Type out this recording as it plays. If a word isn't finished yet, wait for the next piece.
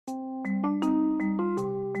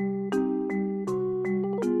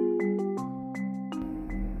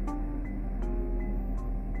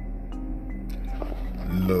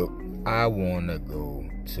I wanna go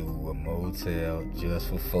to a motel just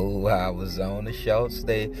for 4 hours on a short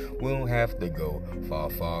stay. We don't have to go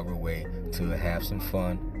far away to have some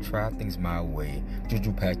fun. Try things my way.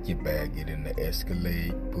 Juju, pack your bag, get in the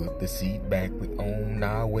Escalade. Put the seat back, we on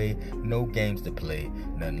our way. No games to play,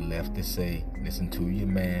 nothing left to say. Listen to your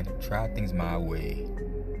man, try things my way.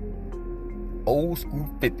 Old school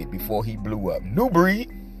 50 before he blew up. New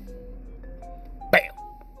breed. Bam.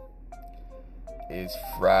 It's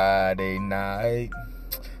Friday night.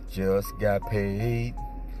 Just got paid.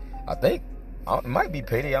 I think it might be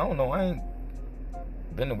payday. I don't know. I ain't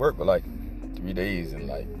been to work for like 3 days in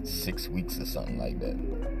like 6 weeks or something like that.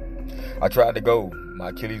 I tried to go. My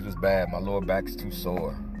Achilles was bad. My lower back's too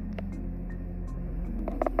sore.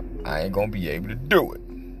 I ain't gonna be able to do it.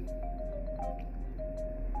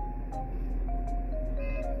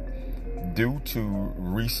 Due to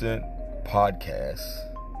recent podcasts,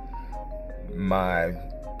 my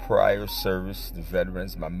prior service, the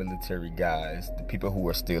veterans, my military guys, the people who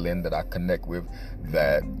are still in that I connect with,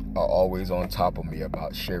 that are always on top of me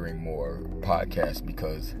about sharing more podcasts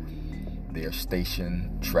because they are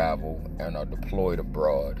stationed, travel, and are deployed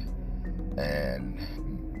abroad. And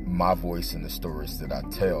my voice and the stories that I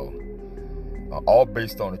tell are all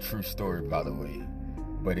based on a true story, by the way.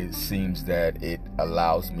 But it seems that it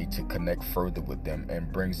allows me to connect further with them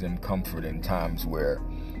and brings them comfort in times where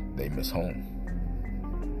they miss home.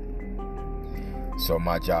 So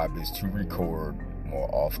my job is to record more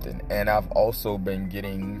often. And I've also been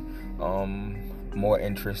getting more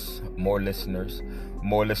interest, more listeners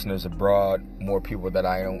abroad, more people that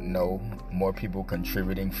I don't know, more people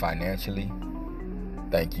contributing financially.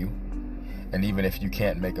 Thank you. And even if you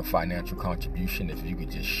can't make a financial contribution, if you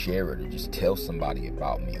could just share it or just tell somebody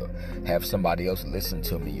about me or have somebody else listen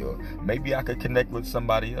to me, or maybe I could connect with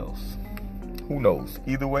somebody else. Who knows?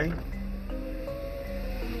 Either way,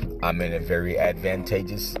 I'm in a very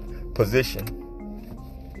advantageous position.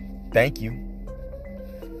 Thank you.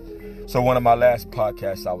 So one of my last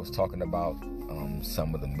podcasts, I was talking about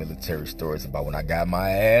some of the military stories about when I got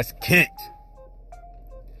my ass kicked.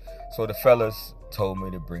 So the fellas told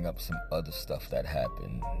me to bring up some other stuff that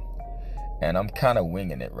happened, and I'm kind of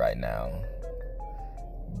winging it right now.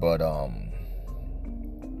 But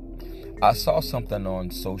I saw something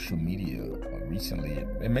on social media recently.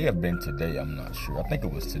 It may have been today, I'm not sure. I think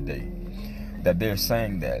it was today, that they're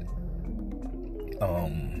saying that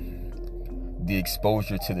the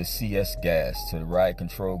exposure to the CS gas, to the riot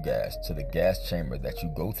control gas, to the gas chamber that you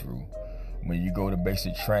go through when you go to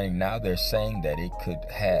basic training, now they're saying that it could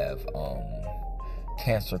have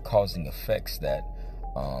cancer-causing effects, that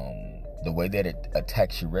the way that it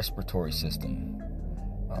attacks your respiratory system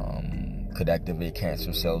could activate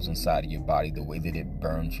cancer cells inside of your body, the way that it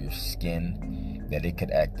burns your skin, that it could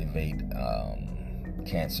activate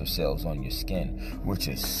cancer cells on your skin, which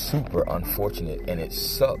is super unfortunate, and it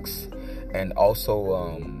sucks. And also,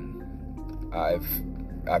 I've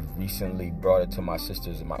recently brought it to my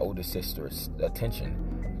sisters and my older sister's attention.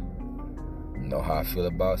 You know how I feel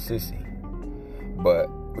about Sissy. But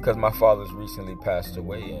because my father's recently passed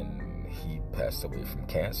away, and he passed away from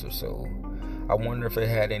cancer, so I wonder if it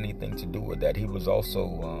had anything to do with that. He was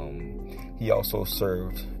also, he also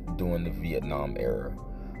served during the Vietnam era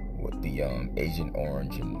with the Agent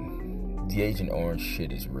Orange, and the Agent Orange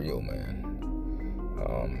shit is real, man.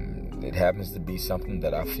 It happens to be something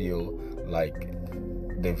that I feel like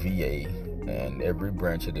the VA and every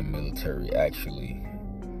branch of the military actually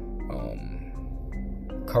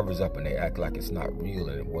covers up, and they act like it's not real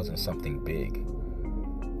and it wasn't something big.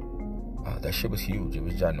 That shit was huge. It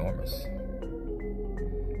was ginormous.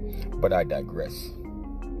 But I digress.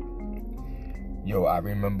 Yo, I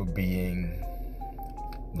remember being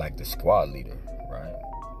like the squad leader, right?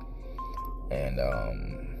 And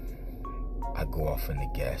I go off in the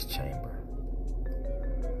gas chamber.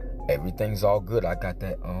 Everything's all good. I got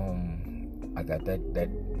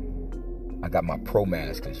my pro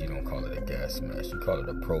mask, because you don't call it a gas mask, you call it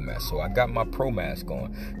a pro mask. So I got my pro mask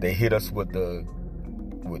on. They hit us with the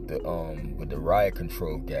riot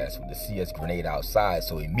control gas, with the CS grenade outside.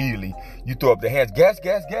 So immediately you throw up the hands, gas.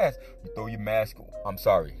 You throw your mask. I'm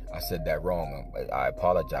sorry, I said that wrong. I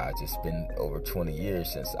apologize. It's been over 20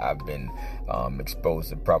 years since I've been exposed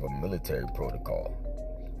to proper military protocol.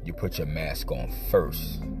 You put your mask on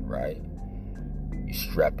first, right? You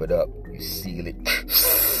strap it up, you seal it,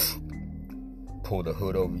 pull the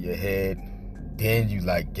hood over your head, then you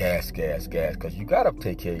like gas, because you gotta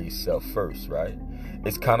take care of yourself first, right?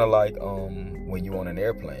 It's kind of like when you're on an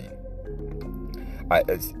airplane.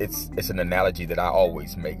 It's an analogy that I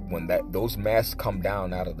always make. When those masks come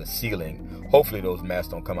down out of the ceiling, hopefully those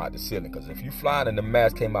masks don't come out the ceiling, because if you flying and the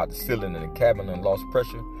mask came out the ceiling and the cabin and lost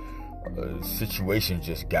pressure, the situation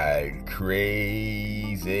just got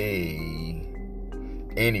crazy.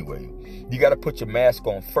 Anyway, you got to put your mask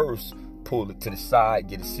on first, pull it to the side,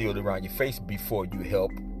 get it sealed around your face before you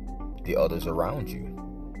help the others around you.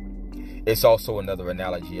 It's also another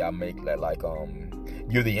analogy I make that, like,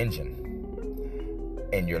 you're the engine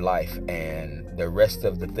in your life, and the rest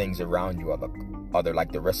of the things around you are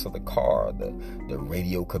like the rest of the car. The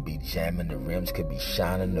radio could be jamming, the rims could be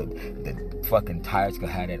shining, the fucking tires could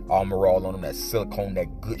have that armor all on them, that silicone,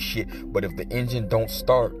 that good shit. But if the engine don't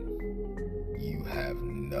start, you have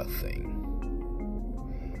nothing.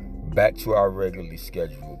 Back to our regularly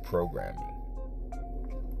scheduled programming.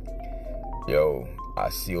 Yo, I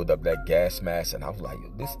sealed up that gas mask and I was like,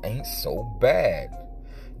 this ain't so bad.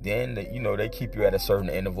 Then they keep you at a certain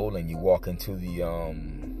interval, and you walk into the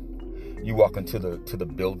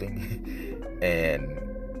building, and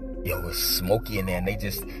it's smoky in there, and they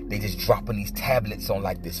just dropping these tablets on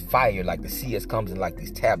like this fire, like the CS comes in like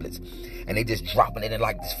these tablets, and they just dropping it in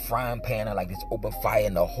like this frying pan or like this open fire,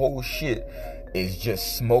 and the whole shit is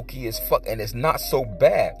just smoky as fuck, and it's not so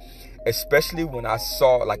bad, especially when I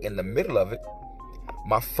saw, like, in the middle of it,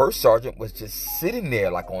 my first sergeant was just sitting there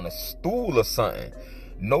like on a stool or something.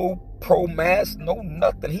 No pro mask, no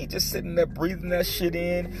nothing. He just sitting there breathing that shit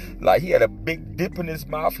in. Like, he had a big dip in his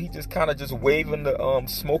mouth. He just kind of just waving the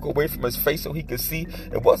smoke away from his face so he could see.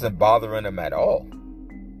 It wasn't bothering him at all.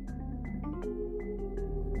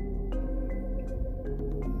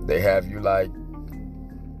 They have you, like,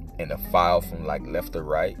 in a file from, like, left to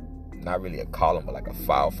right. Not really a column, but like a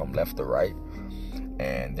file from left to right.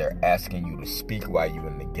 And they're asking you to speak while you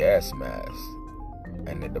in the gas mask.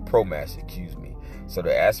 And the pro mask, excuse me. So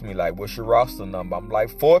they asked me, like, what's your roster number? I'm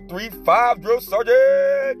like, 435, drill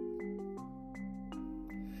sergeant.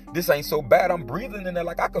 This ain't so bad. I'm breathing in there.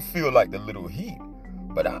 Like, I could feel, like, the little heat.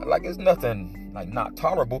 But, it's nothing, like, not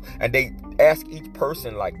tolerable. And they ask each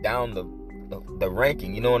person, like, down the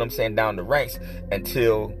ranking, you know what I'm saying? Down the ranks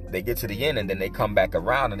until they get to the end. And then they come back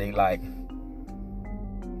around and they like,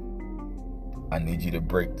 I need you to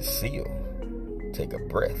break the seal. Take a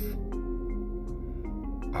breath.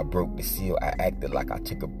 I broke the seal. I acted like I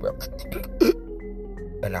took a breath.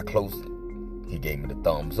 And I closed it. He gave me the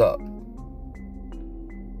thumbs up.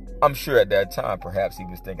 I'm sure at that time, perhaps he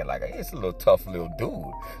was thinking like, hey, it's a little tough little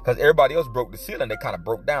dude. Because everybody else broke the seal and they kind of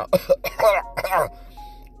broke down.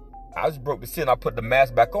 I just broke the seal and I put the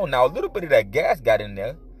mask back on. Now, a little bit of that gas got in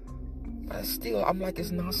there. But still, I'm like,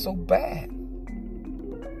 it's not so bad.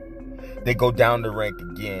 They go down the rank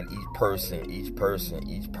again. Each person,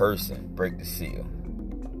 break the seal.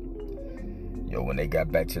 Yo, when they got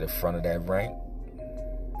back to the front of that rank,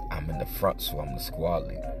 I'm in the front, so I'm the squad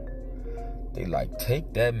leader. They like,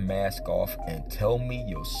 take that mask off and tell me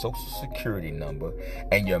your social security number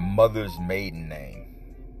and your mother's maiden name.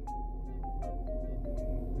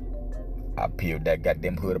 I peeled that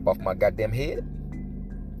goddamn hood up off my goddamn head.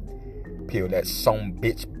 Peeled that son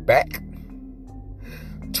bitch back.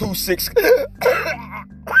 26.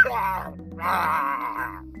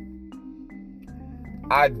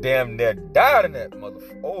 I damn near died in that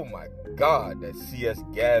motherfucker. Oh my God, that CS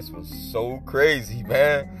gas was so crazy,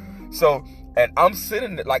 man. So, and I'm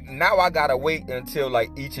sitting there, like, now I gotta wait until, like,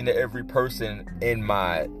 each and every person in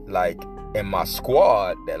my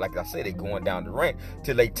squad, that, like I said, they going down the rank,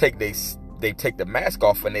 till they take the mask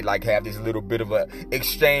off, and they, like, have this little bit of a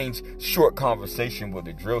exchange, short conversation with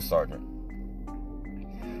the drill sergeant.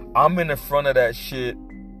 I'm in the front of that shit.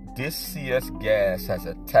 This CS gas has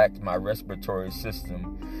attacked my respiratory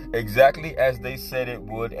system exactly as they said it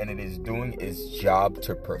would, and it is doing its job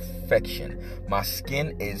to perfection. My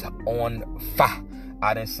skin is on fire.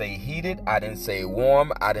 I didn't say heated, I didn't say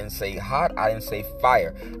warm, I didn't say hot, I didn't say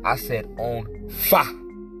fire. I said on fire.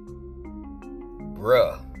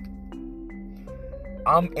 Bruh.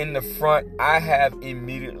 I'm in the front. I have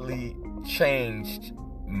immediately changed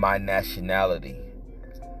my nationality.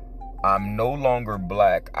 I'm no longer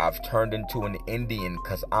black. I've turned into an Indian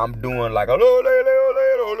because I'm doing like, I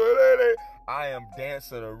am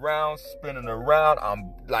dancing around, spinning around.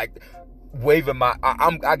 I'm like waving my,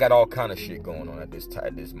 I got all kind of shit going on at this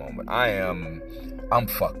moment. I'm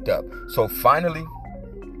fucked up. So finally,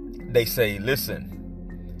 they say, listen,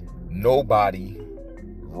 nobody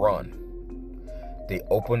run. They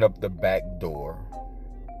open up the back door.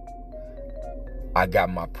 I got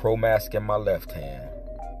my pro mask in my left hand.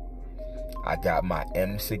 I got my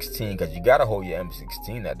M16, because you gotta hold your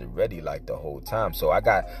M16 at the ready like the whole time. So I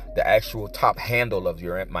got the actual top handle of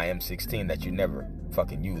my M16 that you never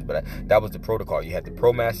fucking use, but that was the protocol. You had the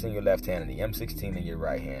Pro Mask in your left hand and the M16 in your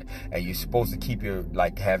right hand, and you're supposed to keep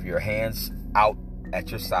have your hands out at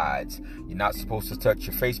your sides. You're not supposed to touch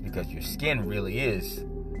your face because your skin really is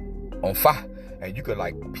on fire, and you could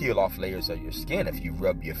like peel off layers of your skin if you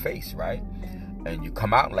rub your face, right? And you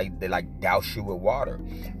come out like they like douse you with water.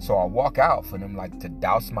 So I walk out for them like to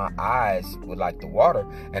douse my eyes with like the water,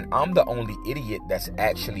 and I'm the only idiot that's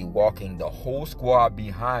actually walking. The whole squad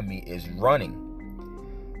behind me is running.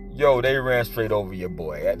 Yo, they ran straight over your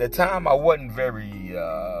boy. At the time, I wasn't very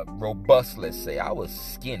robust, let's say. I was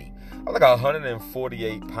skinny. I was like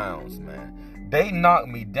 148 pounds, man. They knocked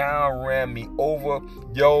me down, ran me over.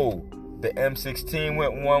 Yo, the M16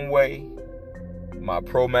 went one way. My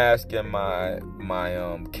Pro Mask and my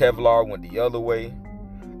Kevlar went the other way,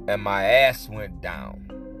 and my ass went down.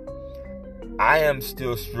 I am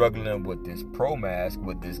still struggling with this Pro Mask,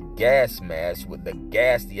 with this gas mask, with the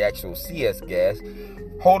gas, the actual CS gas,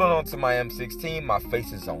 holding on to my M16. My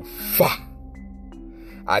face is on fire.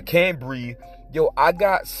 I can't breathe. Yo, I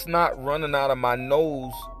got snot running out of my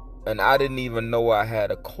nose, and I didn't even know I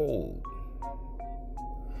had a cold.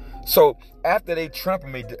 So after they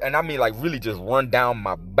trampled me, and I mean like really just run down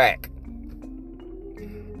my back,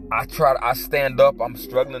 I stand up, I'm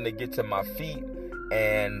struggling to get to my feet,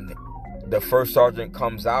 and the first sergeant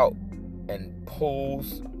comes out and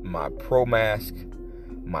pulls my Pro Mask,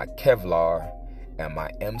 my Kevlar, and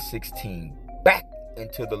my M16 back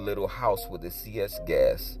into the little house with the CS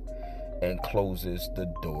gas and closes the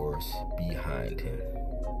doors behind him.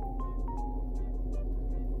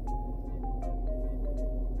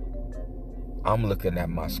 I'm looking at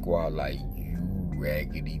my squad like, you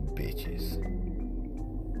raggedy bitches.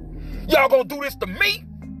 Y'all gonna do this to me?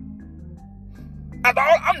 After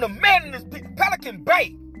all, I'm the man in this Pelican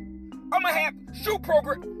Bay. I'm gonna have shoot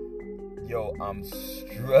program. Yo, I'm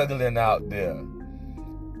struggling out there.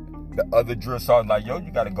 The other drill sergeant like, yo,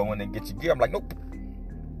 you gotta go in and get your gear. I'm like, nope.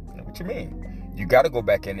 What you mean? You gotta go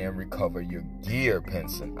back in there and recover your gear,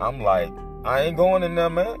 Pinson. I'm like, I ain't going in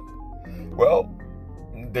there, man. Well,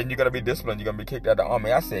 then you're gonna be disciplined. You're gonna be kicked out of the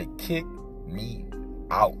army. I said, kick me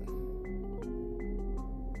out.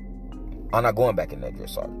 I'm not going back in there, drill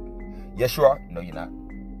sergeant. Yes, you are. No, you're not.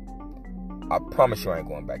 I promise you I ain't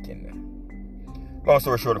going back in there. Long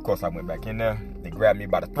story short, of course, I went back in there. They grabbed me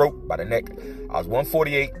by the throat, by the neck. I was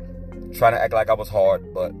 148, trying to act like I was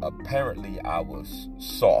hard, but apparently I was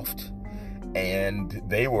soft. And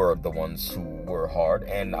they were the ones who were hard,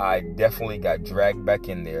 and I definitely got dragged back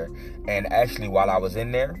in there. And actually, while I was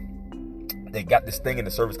in there, they got this thing in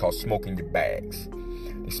the service called smoking your bags.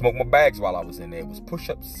 They smoked my bags while I was in there. It was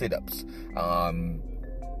push-ups, sit-ups,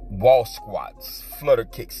 wall squats, flutter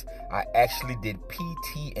kicks. I actually did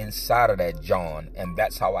PT inside of that John, and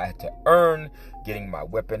that's how I had to earn getting my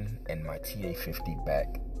weapon and my TA-50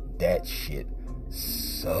 back. That shit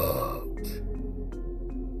sucked.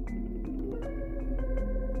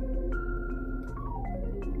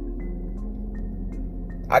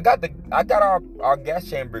 I got our gas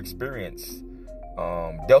chamber experience,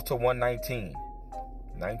 Delta 119,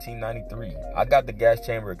 1993. I got the gas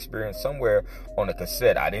chamber experience somewhere on a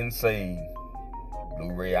cassette. I didn't say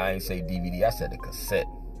Blu-ray, I didn't say DVD, I said a cassette.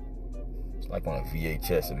 It's like on a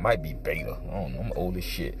VHS. It might be beta. I don't know. I'm old as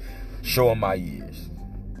shit. Showing my years.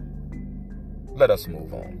 Let us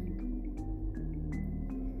move on.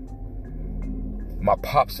 My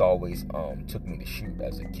pops always took me to shoot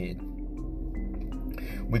as a kid.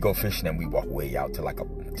 We go fishing and we walk way out to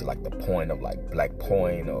the point of like Black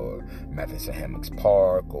Point or Matheson Hammocks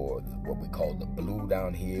Park or what we call the Blue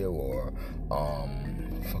down here, or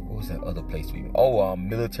what was that other place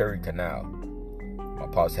Military Canal. My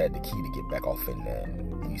pops had the key to get back off in there,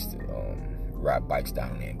 and we used to ride bikes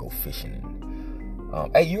down there and go fishing.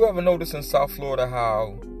 Hey, you ever notice in South Florida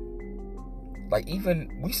how like even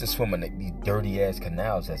we used to swim in these dirty ass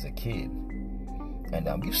canals as a kid? And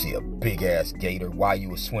you see a big ass gator while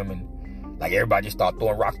you were swimming. Like everybody just start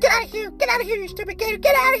throwing rocks. Get out of here, you stupid gator,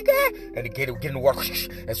 get out of here. And the gator would get in the water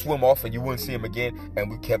and swim off, and you wouldn't see him again. And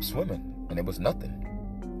we kept swimming, and it was nothing.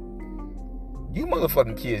 You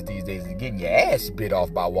motherfucking kids these days are getting your ass bit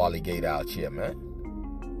off by Wally Gator out here, man.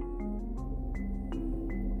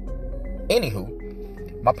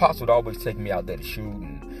 Anywho, my pops would always take me out there to shoot,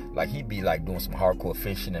 and like he'd be like doing some hardcore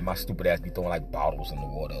fishing, and my stupid ass be throwing like bottles in the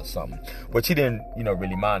water or something, which he didn't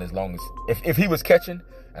really mind, as long as if he was catching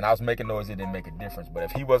and I was making noise, it didn't make a difference. But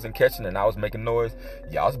if he wasn't catching and I was making noise,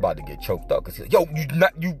 yeah, I was about to get choked up, because he's like, yo,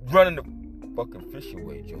 you running the fucking fish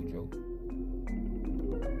away, JoJo.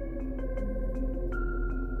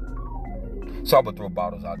 So I would throw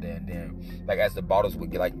bottles out there, and then, like, as the bottles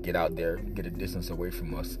would get out there, get a distance away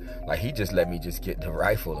from us, like, he just let me just get the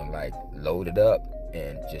rifle and, like, load it up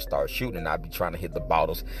and just start shooting. And I'd be trying to hit the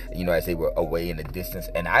bottles, you know, as they were away in the distance.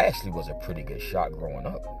 And I actually was a pretty good shot growing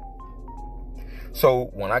up.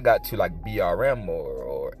 So when I got to, like, BRM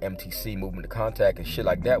or MTC, movement to contact, and shit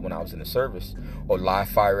like that when I was in the service, or live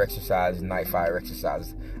fire exercises, night fire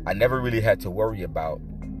exercises, I never really had to worry about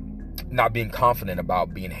not being confident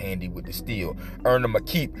about being handy with the steel. Earn them a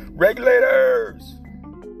keep. Regulators!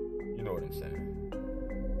 You know what I'm saying?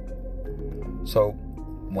 So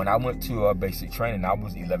when I went to basic training, I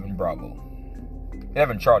was 11 Bravo.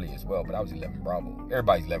 11 Charlie as well, but I was 11 Bravo.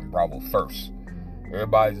 Everybody's 11 Bravo first.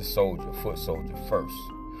 Everybody's a soldier, foot soldier first.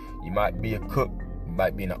 You might be a cook, you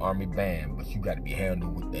might be in the army band, but you got to be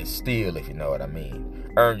handled with that steel, if you know what I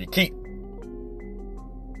mean. Earn your keep.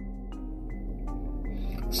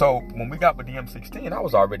 So when we got with the M16, I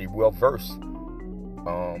was already well versed in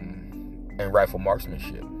rifle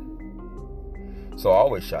marksmanship. So I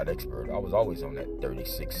always shot expert. I was always on that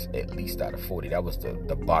 36 at least out of 40. That was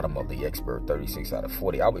the bottom of the expert, 36 out of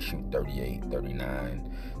 40. I would shoot 38, 39,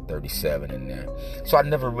 37 in there. So I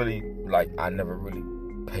never really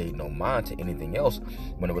paid no mind to anything else.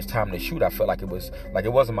 When it was time to shoot, I felt like it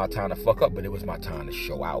wasn't my time to fuck up, but it was my time to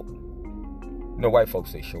show out. You know, white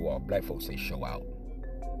folks say show off, black folks say show out.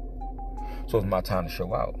 So it was my time to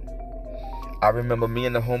show out. I remember me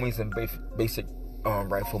and the homies in basic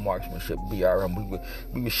rifle marksmanship, BRM,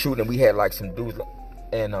 we were shooting. We had like some dudes,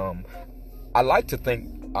 and I like to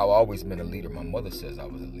think I've always been a leader. My mother says I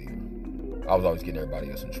was a leader. I was always getting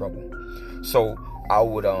everybody else in trouble. So I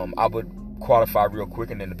would qualify real quick,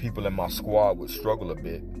 and then the people in my squad would struggle a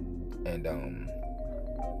bit, and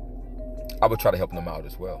I would try to help them out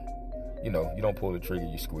as well. You know, you don't pull the trigger,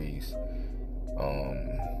 you squeeze.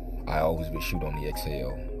 I always would shoot on the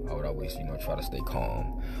exhale. I would always, try to stay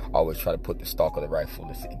calm. I always try to put the stock of the rifle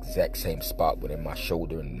in the exact same spot within my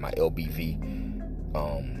shoulder and my LBV.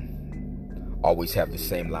 Always have the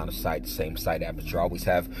same line of sight, the same sight aperture. Always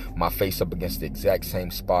have my face up against the exact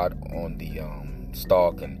same spot on the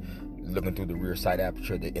stock, and looking through the rear sight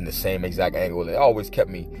aperture in the same exact angle. It always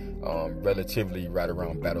kept me relatively right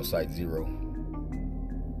around battle sight 0.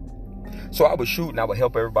 So I would shoot and I would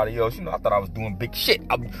help everybody else. I thought I was doing big shit.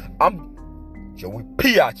 I'm Joey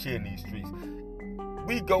P out here in these streets.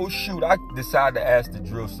 We go shoot. I decided to ask the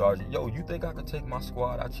drill sergeant, yo, you think I could take my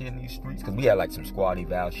squad out here in these streets? Because we had like some squad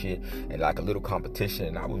eval shit and like a little competition,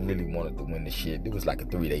 and I really wanted to win the shit. There was like a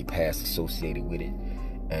 3-day pass associated with it.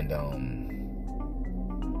 And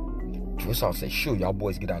drill sergeant said, sure, y'all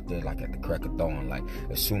boys get out there like at the crack of dawn. Like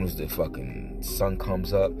as soon as the fucking sun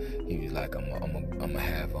comes up, he was like, I'm gonna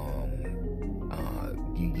have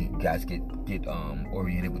you guys get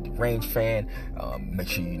oriented with the range fan. Make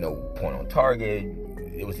sure you know point on target.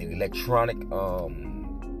 It was an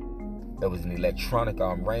electronic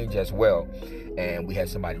range as well, and we had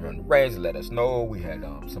somebody run the range to let us know. We had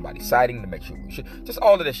somebody sighting to make sure we should. Just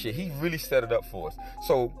all of that shit. He really set it up for us.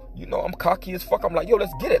 So I'm cocky as fuck. I'm like, yo,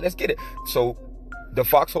 let's get it. So the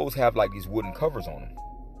foxholes have like these wooden covers on them,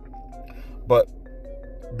 but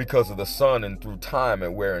because of the sun and through time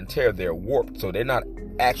and wear and tear, they're warped, so they're not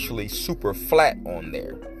actually super flat on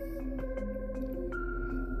there.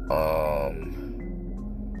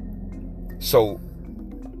 So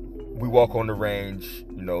we walk on the range,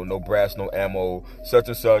 no brass, no ammo, such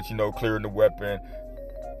and such, clearing the weapon.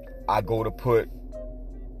 I go to put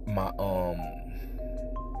my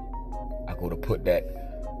that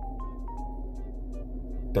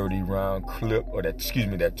 30 round clip, or that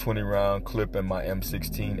 20 round clip in my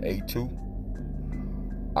M16A2.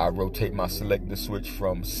 I rotate my selector switch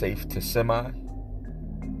from safe to semi,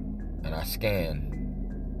 and I scan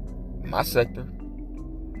my sector.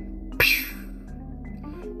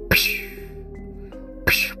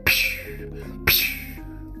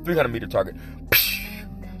 300 meter target,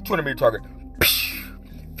 200 meter target,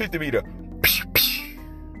 50 meter.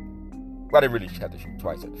 Well, I didn't really have to shoot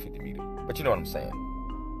twice at the 50 meter, but you know what I'm saying.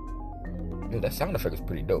 Yo, that sound effect is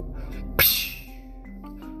pretty dope.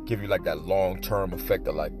 Give you like that long-term effect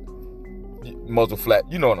of like muzzle flat.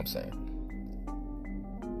 You know what I'm saying.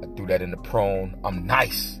 I do that in the prone. I'm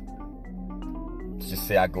nice. Let's just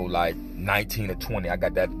say I go like 19 or 20. I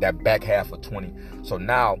got that back half of 20. So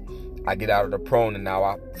now I get out of the prone, and now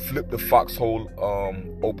I flip the foxhole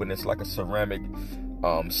open. It's like a ceramic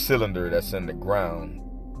cylinder that's in the ground.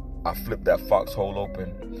 I flip that foxhole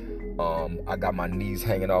open. I got my knees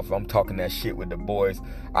hanging off. I'm talking that shit with the boys.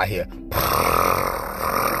 I hear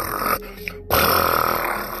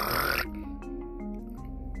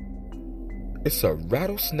it's a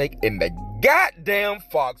rattlesnake in the goddamn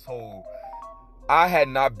foxhole. I had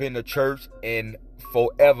not been to church in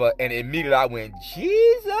forever, and immediately I went,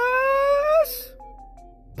 Jesus,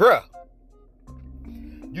 bruh.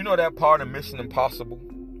 You know that part of Mission Impossible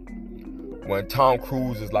when Tom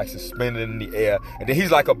Cruise is like suspended in the air, and then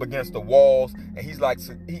he's like up against the walls, and he's like,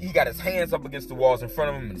 he got his hands up against the walls in front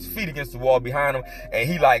of him and his feet against the wall behind him, and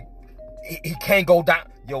he like, he can't go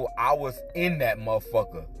down. Yo, I was in that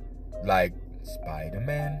motherfucker, like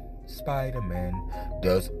Spider-Man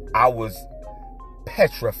I was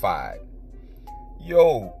petrified.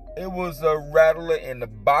 Yo, it was a rattler in the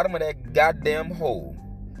bottom of that goddamn hole.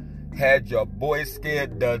 Had your boy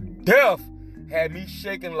scared to death. Had me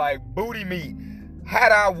shaking like booty meat.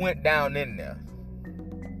 Had I went down in there.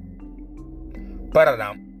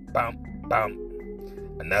 Ba-da-dum, bum, bum.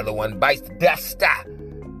 Another one bites the dust. Stop.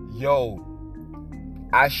 Yo,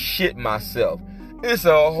 I shit myself. It's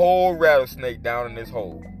a whole rattlesnake down in this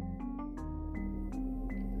hole.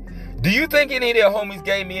 Do you think any of their homies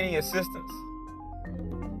gave me any assistance?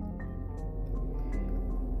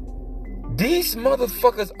 These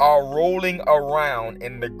motherfuckers are rolling around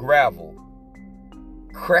in the gravel,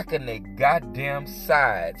 cracking their goddamn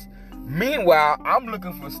sides. Meanwhile, I'm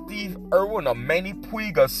looking for Steve Irwin or Manny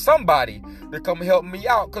Puig or somebody to come help me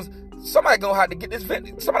out, because somebody gonna have to get this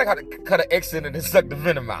venom. Somebody got to cut an exit and suck the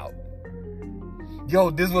venom out. Yo,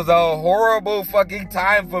 this was a horrible fucking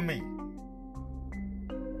time for me.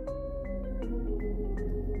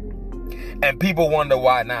 And people wonder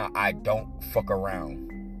why now I don't fuck around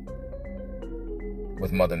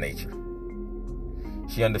with Mother Nature.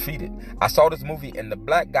 She undefeated. I saw this movie and the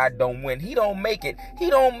black guy don't win. He don't make it. He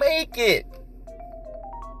don't make it.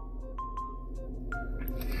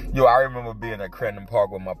 Yo, I remember being at Crandon Park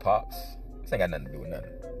with my pops. This ain't got nothing to do with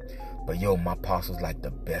nothing. But yo, my pops was like the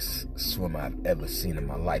best swimmer I've ever seen in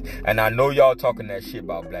my life. And I know y'all talking that shit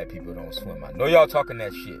about black people don't swim. I know y'all talking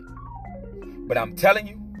that shit. But I'm telling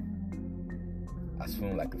you, I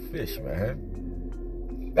swim like a fish,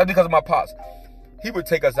 man. That's because of my pops. He would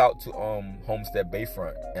take us out to Homestead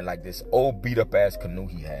Bayfront and like this old beat up ass canoe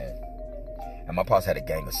he had. And my pops had a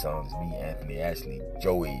gang of sons, me, Anthony, Ashley,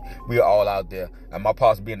 Joey. We were all out there. And my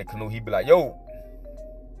pops be in the canoe, he'd be like, yo,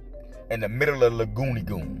 in the middle of Lagoony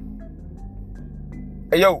Goon.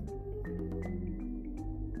 Hey, yo,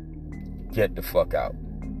 get the fuck out.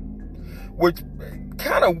 Which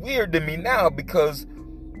kind of weird to me now, because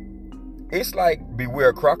it's like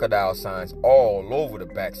beware crocodile signs all over the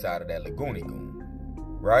backside of that Lagoony Goon.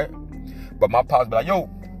 Right? But my pops be like, yo,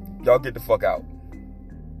 y'all get the fuck out.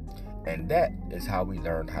 And that is how we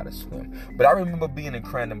learned how to swim. But I remember being in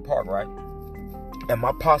Crandon Park, right? And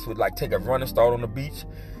my pops would like take a running start on the beach.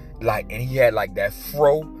 Like, and he had like that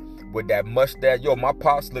fro with that mustache. Yo, my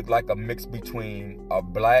pops looked like a mix between a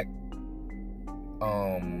black,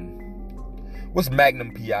 what's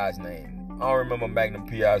Magnum P.I.'s name? I don't remember Magnum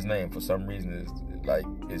P.I.'s name for some reason. It's like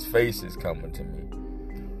his face is coming to me.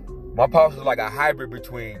 My pops was like a hybrid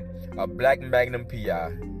between a black Magnum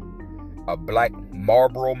P.I., a black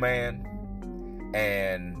Marlboro Man,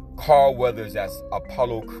 and Carl Weathers as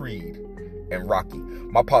Apollo Creed and Rocky.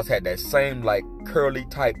 My pops had that same like curly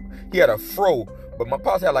type. He had a fro, but my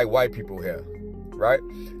pops had like white people hair, right?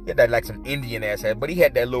 He had that like some Indian ass hair, but he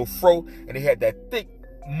had that little fro, and he had that thick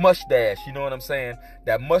mustache. You know what I'm saying?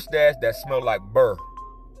 That mustache that smelled like burr,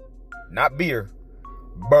 not beer,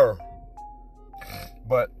 burr.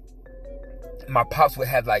 But my pops would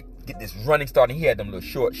have like get this running start, and he had them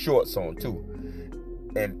little shorts on too.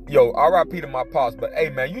 And yo, R.I.P. to my pops, but hey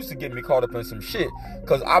man, used to get me caught up in some shit,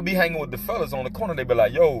 cause I be hanging with the fellas on the corner. They be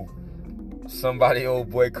like, yo, somebody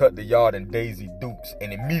old boy cut the yard in Daisy Dukes,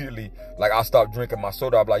 and immediately like I stopped drinking my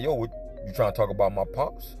soda. I be like, yo, what, you trying to talk about my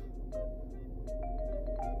pops?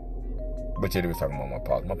 But yeah, they was talking about my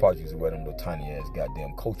pops. My pops used to wear them little tiny ass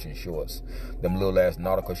goddamn coaching shorts. Them little ass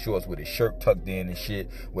nautical shorts with his shirt tucked in and shit.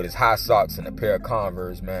 With his high socks and a pair of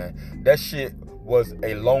Converse, man. That shit was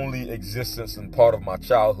a lonely existence and part of my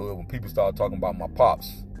childhood when people started talking about my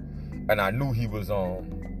pops. And I knew he was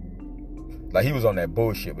like he was on that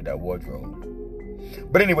bullshit with that wardrobe.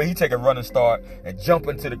 But anyway, he take a running start and jump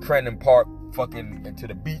into the Crandon Park, fucking into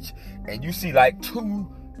the beach. And you see like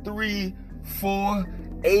 2, 3, 4,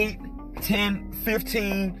 8, 10,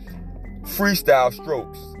 15 freestyle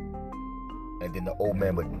strokes, and then the old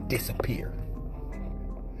man would disappear.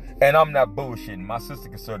 And I'm not bullshitting, my sister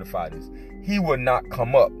can certify this. He would not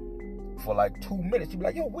come up for like 2 minutes. You'd be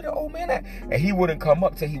like, yo, where the old man at? And he wouldn't come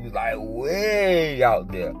up till he was like way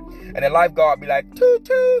out there. And the lifeguard be like, toot,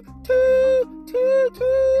 toot, toot, toot,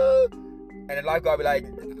 toot. And the lifeguard be like,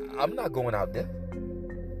 I'm not going out there.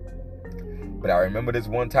 But I remember this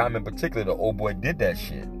one time in particular, the old boy did that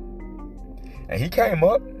shit. And he came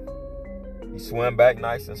up, He swam back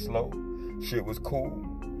nice and slow. Shit was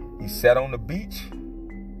cool. He sat on the beach.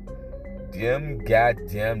 Them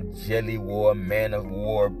goddamn jelly war, man of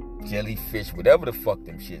war, jellyfish, whatever the fuck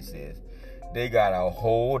them shit says. They got a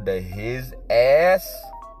hold of his ass.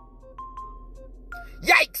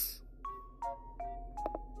 Yikes!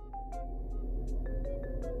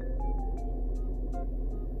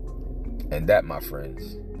 And that, my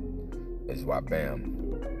friends, is why Bam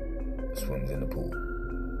swims in the pool.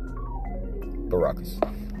 Baracus.